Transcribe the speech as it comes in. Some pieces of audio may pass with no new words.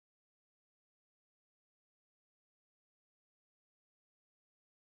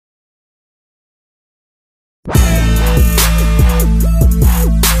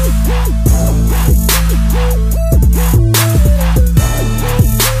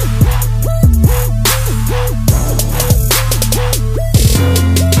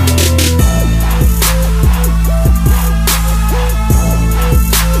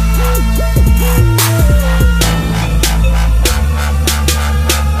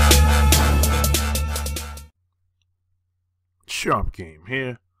Sharp Game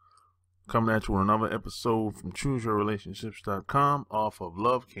here, coming at you with another episode from ChooseYourRelationships.com off of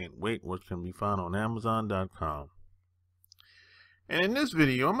Love Can't Wait, which can be found on Amazon.com. And in this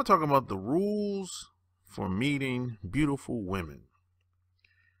video, I'm going to talk about the rules for meeting beautiful women.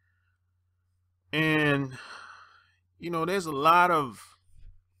 And, you know, there's a lot of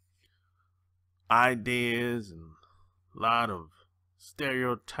ideas and a lot of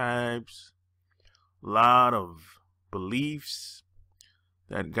stereotypes, a lot of beliefs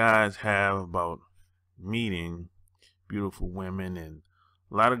that guys have about meeting beautiful women, and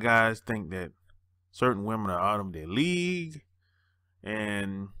a lot of guys think that certain women are out of their league.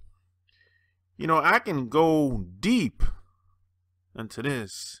 And you know, I can go deep into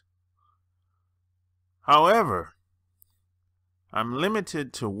this. However, I'm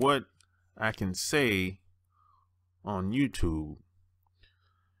limited to what I can say on YouTube.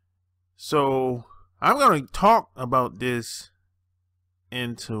 So I'm going to talk about this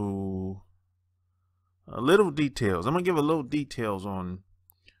into a little details. I'm going to give a little details on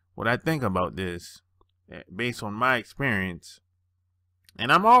what I think about this based on my experience.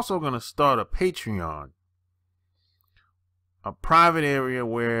 And I'm also going to start a Patreon, a private area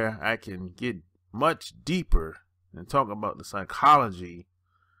where I can get much deeper and talk about the psychology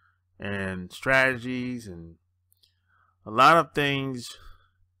and strategies and a lot of things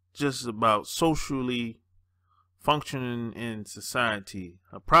just about socially functioning in society.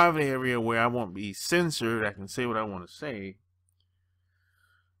 A private area where I won't be censored. I can say what I want to say.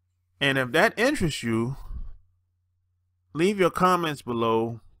 And if that interests you, leave your comments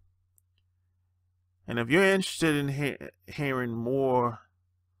below. And if you're interested in hearing more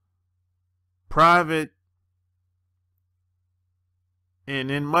private and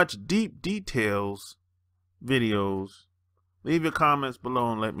in much deep details videos, leave your comments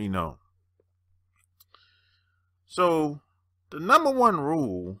below and let me know. So the number one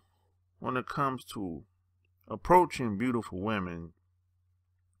rule when it comes to approaching beautiful women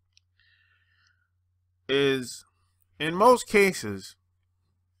is, in most cases,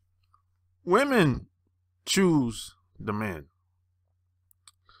 women choose the men.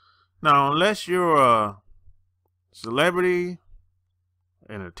 Now, unless you're a celebrity,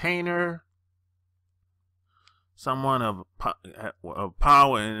 entertainer, someone of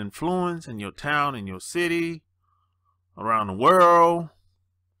power and influence in your town, in your city, around the world,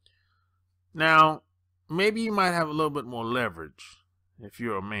 now, maybe you might have a little bit more leverage if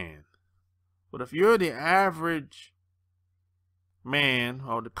you're a man. But if you're the average man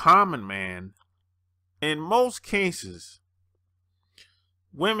or the common man, in most cases,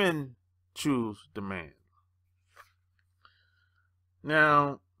 women choose the man.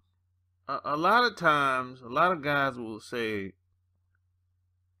 Now, a lot of times, a lot of guys will say,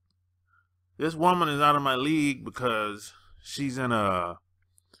 this woman is out of my league because she's in a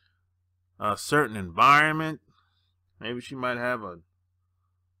certain environment. Maybe she might have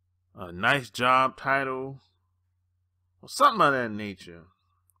a nice job title or something of that nature.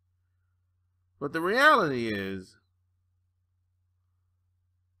 But the reality is,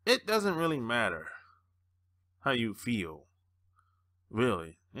 it doesn't really matter how you feel.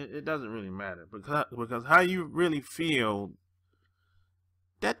 Really, it doesn't really matter, because how you really feel,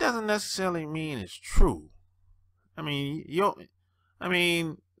 that doesn't necessarily mean it's true. I mean,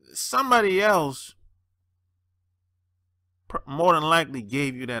 somebody else more than likely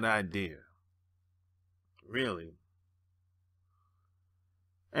gave you that idea. Really.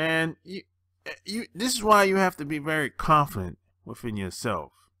 And this is why you have to be very confident within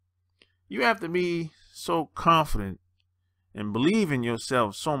yourself. You have to be so confident and believe in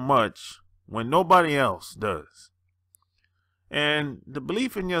yourself so much when nobody else does. And the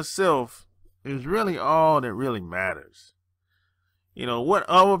belief in yourself is really all that really matters. You know, what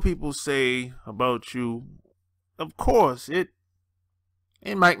other people say about you, of course, it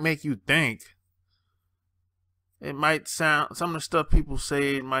might make you think. It might sound, some of the stuff people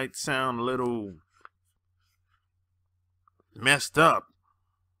say, it might sound a little messed up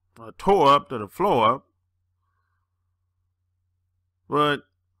or tore up to the floor up. But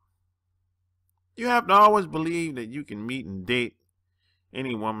you have to always believe that you can meet and date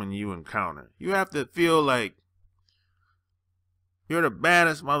any woman you encounter. You have to feel like you're the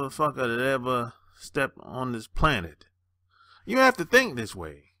baddest motherfucker that ever stepped on this planet. You have to think this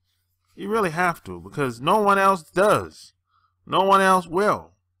way. You really have to, because no one else does. No one else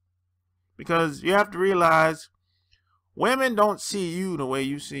will. Because you have to realize, women don't see you the way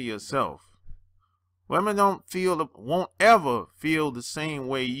you see yourself. Women won't ever feel the same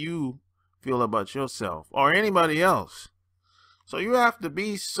way you feel about yourself or anybody else. So you have to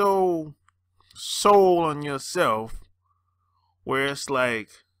be so sold on yourself where it's like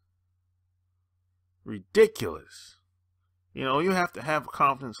ridiculous. You know, you have to have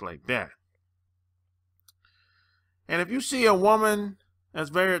confidence like that. And if you see a woman that's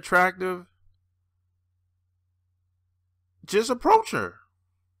very attractive, just approach her.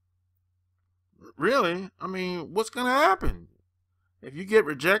 Really, I mean, what's going to happen? If you get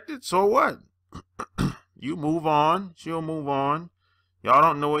rejected, so what? You move on, she'll move on. Y'all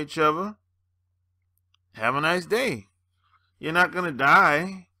don't know each other. Have a nice day. You're not going to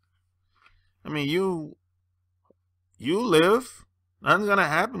die. I mean, you live. Nothing's going to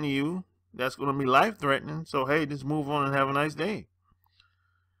happen to you that's going to be life-threatening. So, hey, just move on and have a nice day.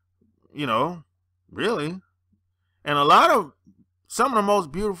 You know, really. And some of the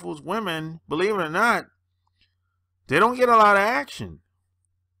most beautiful women, believe it or not, they don't get a lot of action.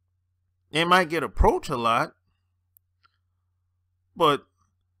 They might get approached a lot, but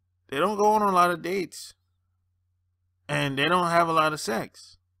they don't go on a lot of dates. And they don't have a lot of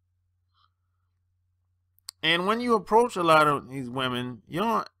sex. And when you approach a lot of these women,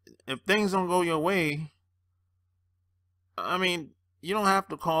 if things don't go your way, I mean, you don't have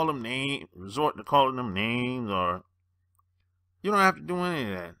to call them names, resort to calling them names, or you don't have to do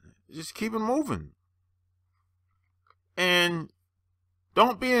any of that. Just keep it moving. And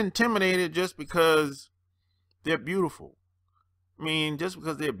don't be intimidated just because they're beautiful. I mean, just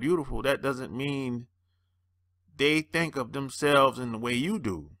because they're beautiful, that doesn't mean they think of themselves in the way you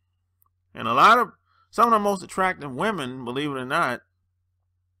do. And some of the most attractive women, believe it or not,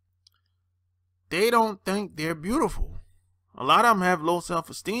 they don't think they're beautiful. A lot of them have low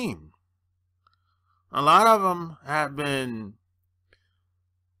self-esteem. A lot of them have been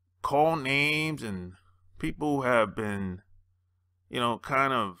called names, and people have been,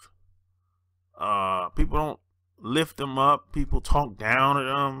 kind of, people don't lift them up. People talk down at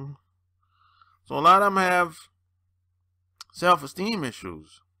them. So a lot of them have self-esteem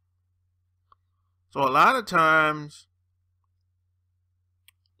issues. So a lot of times,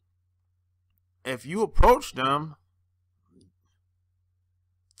 if you approach them,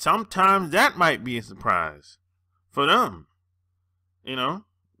 sometimes that might be a surprise for them.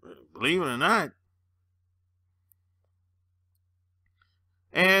 Believe it or not.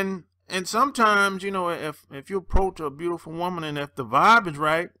 And sometimes, if you approach a beautiful woman and if the vibe is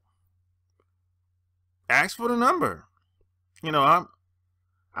right, ask for the number.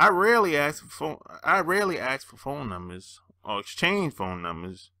 I rarely ask for phone numbers or exchange phone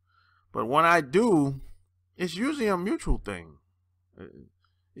numbers, but when I do, it's usually a mutual thing.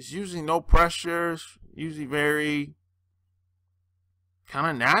 It's usually no pressure. It's usually very kind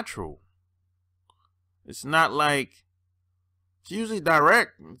of natural. It's usually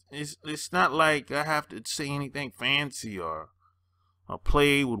direct. It's not like I have to say anything fancy or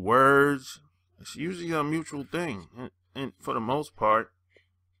play with words. It's usually a mutual thing, and for the most part,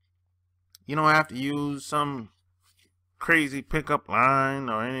 you don't have to use some crazy pickup line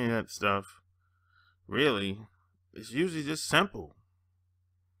or any of that stuff. Really, it's usually just simple.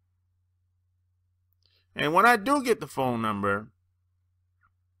 And when I do get the phone number,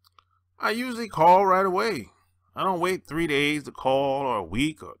 I usually call right away. I don't wait 3 days to call, or a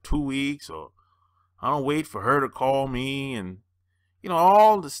week, or 2 weeks, or I don't wait for her to call me, and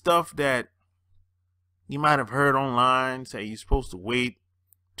all the stuff that you might have heard online, say you're supposed to wait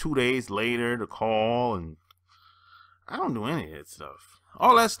 2 days later to call, and I don't do any of that stuff.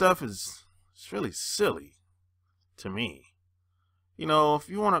 All that stuff is really silly to me. If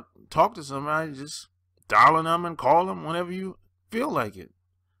you want to talk to somebody, just dial them and call them whenever you feel like it.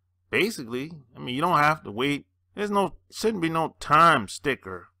 Basically, you don't have to wait. Shouldn't be no time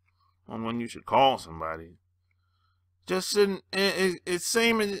sticker on when you should call somebody. It shouldn't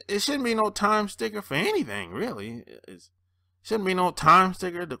be no time sticker for anything, really. It shouldn't be no time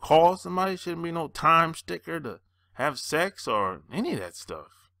sticker to call somebody. Shouldn't be no time sticker to have sex or any of that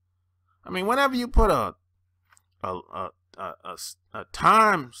stuff. Whenever you put a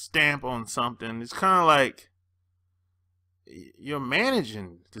time stamp on something, it's kind of like you're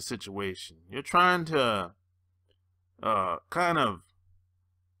managing the situation. You're trying to it's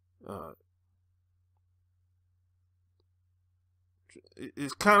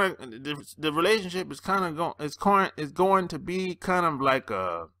kind of the relationship is kind of going to be kind of like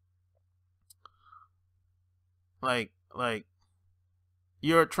a like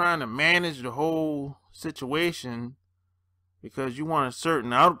you're trying to manage the whole situation because you want a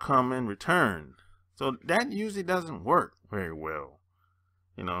certain outcome in return. So that usually doesn't work very well.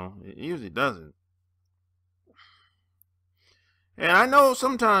 It usually doesn't. And I know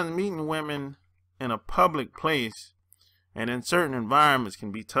sometimes meeting women in a public place and in certain environments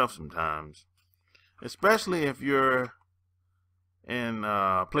can be tough sometimes. Especially if you're in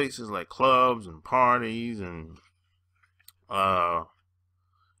places like clubs and parties and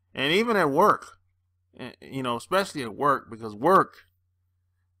even at work. You know, especially at work, because work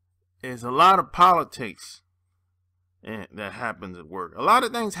is a lot of politics that happens at work. A lot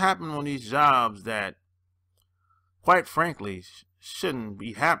of things happen on these jobs that, quite frankly, shouldn't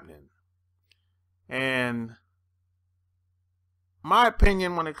be happening. And my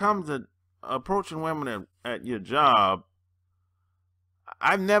opinion, when it comes to approaching women at your job,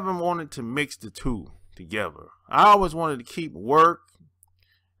 I've never wanted to mix the two together. I always wanted to keep work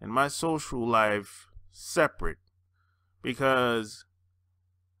and my social life separate, because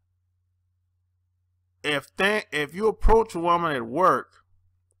if you approach a woman at work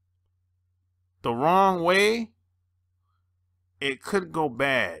the wrong way, it could go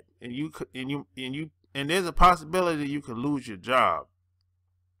bad, and there's a possibility you could lose your job.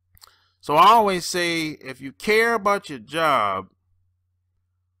 So I always say, if you care about your job,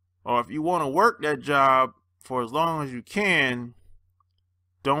 or if you want to work that job for as long as you can,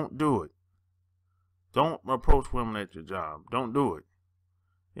 don't do it. Don't approach women at your job. Don't do it.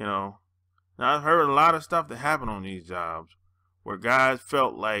 You know, now I've heard a lot of stuff that happened on these jobs where guys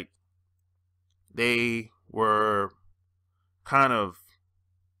felt like they were kind of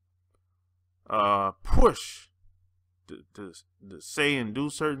pushed to say and do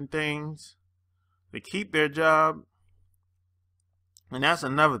certain things to keep their job. And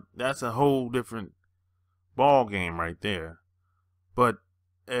that's a whole different ball game right there. But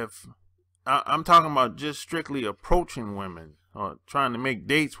if I'm talking about just strictly approaching women or trying to make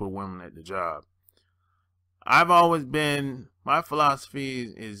dates with women at the job, I've always been, my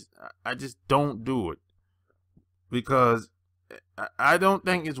philosophy is I just don't do it, because I don't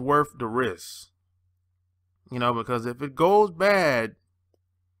think it's worth the risk. You know, because if it goes bad,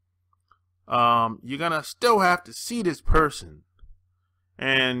 you're gonna still have to see this person,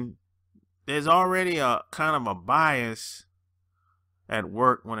 and there's already a kind of a bias at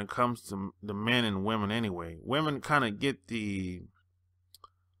work when it comes to the men and women anyway. Women kind of get the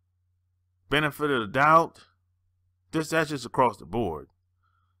benefit of the doubt. That's just across the board.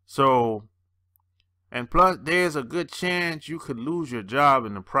 So, and plus there's a good chance you could lose your job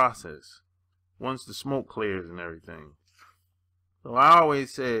in the process once the smoke clears and everything. So I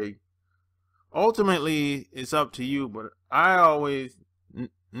always say, ultimately it's up to you, but I always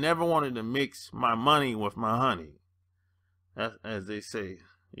never wanted to mix my money with my honey, as they say,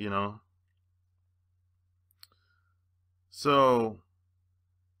 you know. So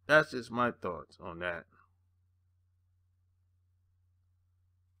that's just my thoughts on that.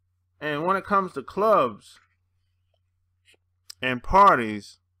 And when it comes to clubs and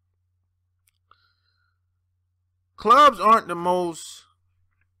parties, clubs aren't the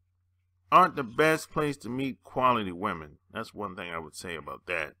best place to meet quality women. That's one thing I would say about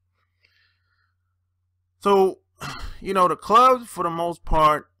that. So, you know, the clubs for the most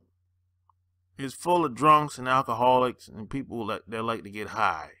part is full of drunks and alcoholics and people that like to get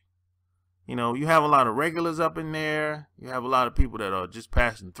high. You know, you have a lot of regulars up in there. You have a lot of people that are just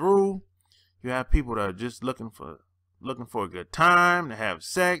passing through. You have people that are just looking for a good time, to have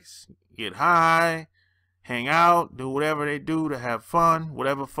sex, get high, hang out, do whatever they do to have fun,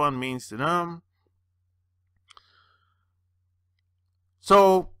 whatever fun means to them.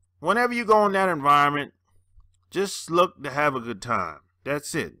 So whenever you go in that environment, just look to have a good time.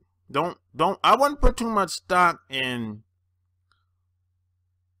 That's it. I wouldn't put too much stock in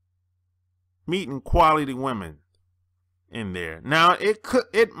meeting quality women in there. Now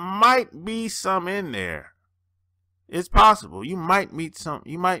it might be some in there. It's possible. You might meet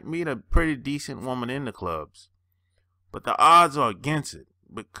a pretty decent woman in the clubs. But the odds are against it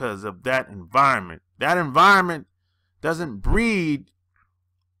because of that environment. That environment doesn't breed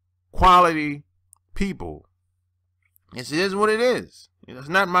quality people. It is what it is. It's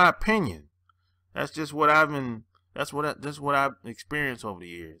not my opinion. That's just what that's what I've experienced over the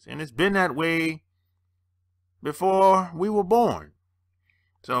years. And it's been that way before we were born.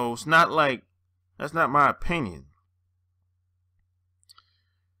 So it's not like, that's not my opinion.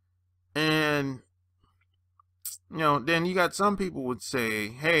 And, you know, then you got some people would say,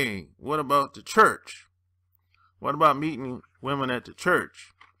 hey, what about the church? What about meeting women at the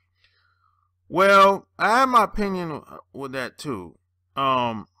church? Well, I have my opinion with that too.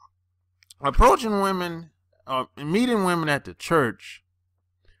 Approaching women, meeting women at the church.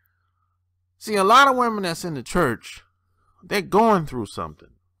 See, a lot of women that's in the church, they're going through something.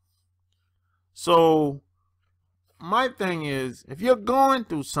 So my thing is, if you're going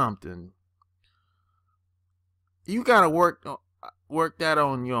through something, you gotta work that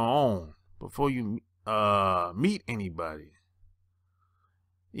on your own before you meet anybody.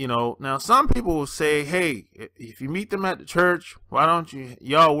 You know, now some people will say, hey, if you meet them at the church, why don't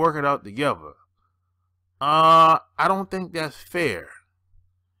y'all work it out together? I don't think that's fair.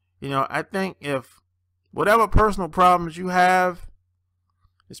 You know, I think if whatever personal problems you have,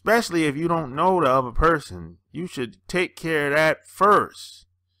 especially if you don't know the other person, you should take care of that first.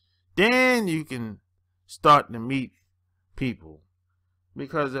 Then you can start to meet people.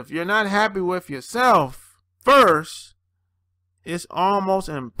 Because if you're not happy with yourself first, it's almost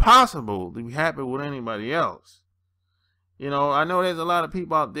impossible to be happy with anybody else. You know, I know there's a lot of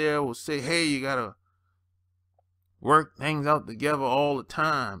people out there who will say, hey, you gotta work things out together all the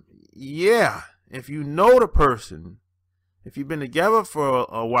time. Yeah, if you know the person, if you've been together for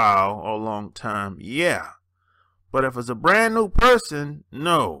a while or a long time, yeah. But if it's a brand new person,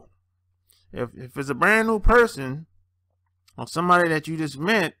 no. If it's a brand new person or somebody that you just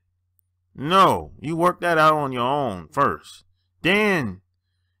met, no. You work that out on your own first. Then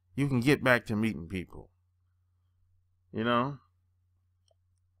you can get back to meeting people. You know?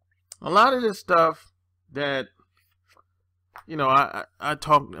 A lot of this stuff that, you know, I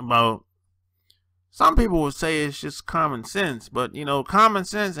talked about, some people would say it's just common sense, but, you know, common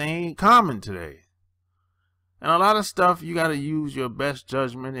sense ain't common today. And a lot of stuff, you got to use your best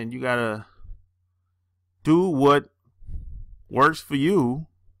judgment, and you got to do what works for you.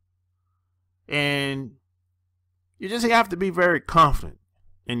 And you just have to be very confident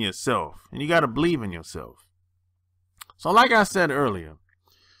in yourself, and you got to believe in yourself. So like I said earlier,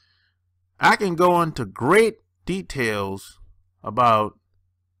 I can go into great details about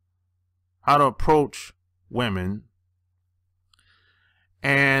how to approach women,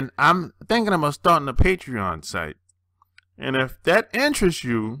 and I'm thinking about starting a Patreon site. And if that interests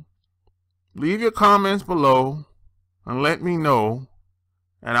you, leave your comments below and let me know,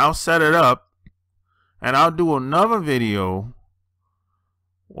 and I'll set it up, and I'll do another video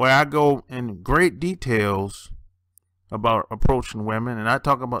where I go in great details about approaching women, and I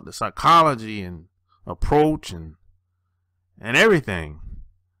talk about the psychology and approach and everything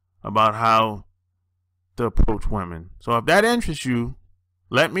about how to approach women. So if that interests you,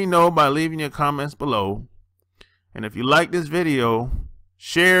 let me know by leaving your comments below. And if you like this video,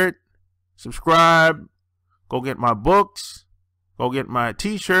 share it, subscribe, go get my books, go get my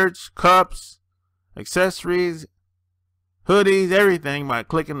t-shirts, cups, accessories, hoodies, everything by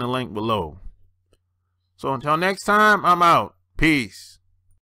clicking the link below. So until next time, I'm out. Peace.